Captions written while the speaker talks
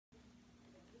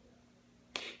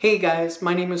Hey guys,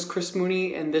 my name is Chris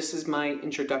Mooney and this is my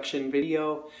introduction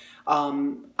video.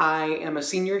 I am a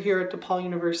senior here at DePaul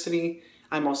University.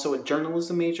 I'm also a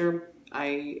journalism major.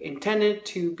 I intended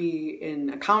to be an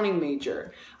accounting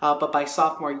major, but by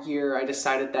sophomore year I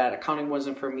decided that accounting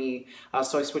wasn't for me,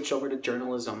 so I switched over to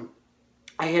journalism.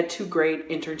 I had two great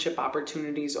internship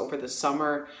opportunities over the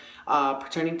summer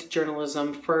pertaining to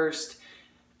journalism. First,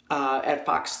 at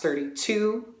Fox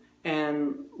 32,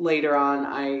 and later on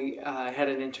I had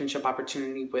an internship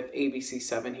opportunity with ABC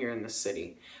 7 here in the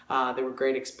city. They were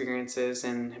great experiences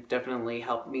and have definitely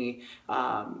helped me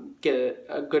get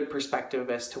a good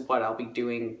perspective as to what I'll be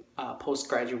doing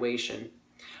post-graduation.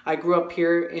 I grew up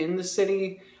here in the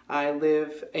city. I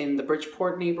live in the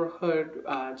Bridgeport neighborhood,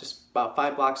 just about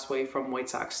 5 blocks away from White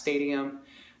Sox Stadium.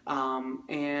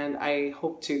 And I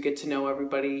hope to get to know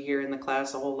everybody here in the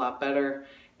class a whole lot better,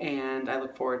 and I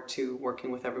look forward to working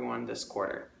with everyone this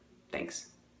quarter. Thanks.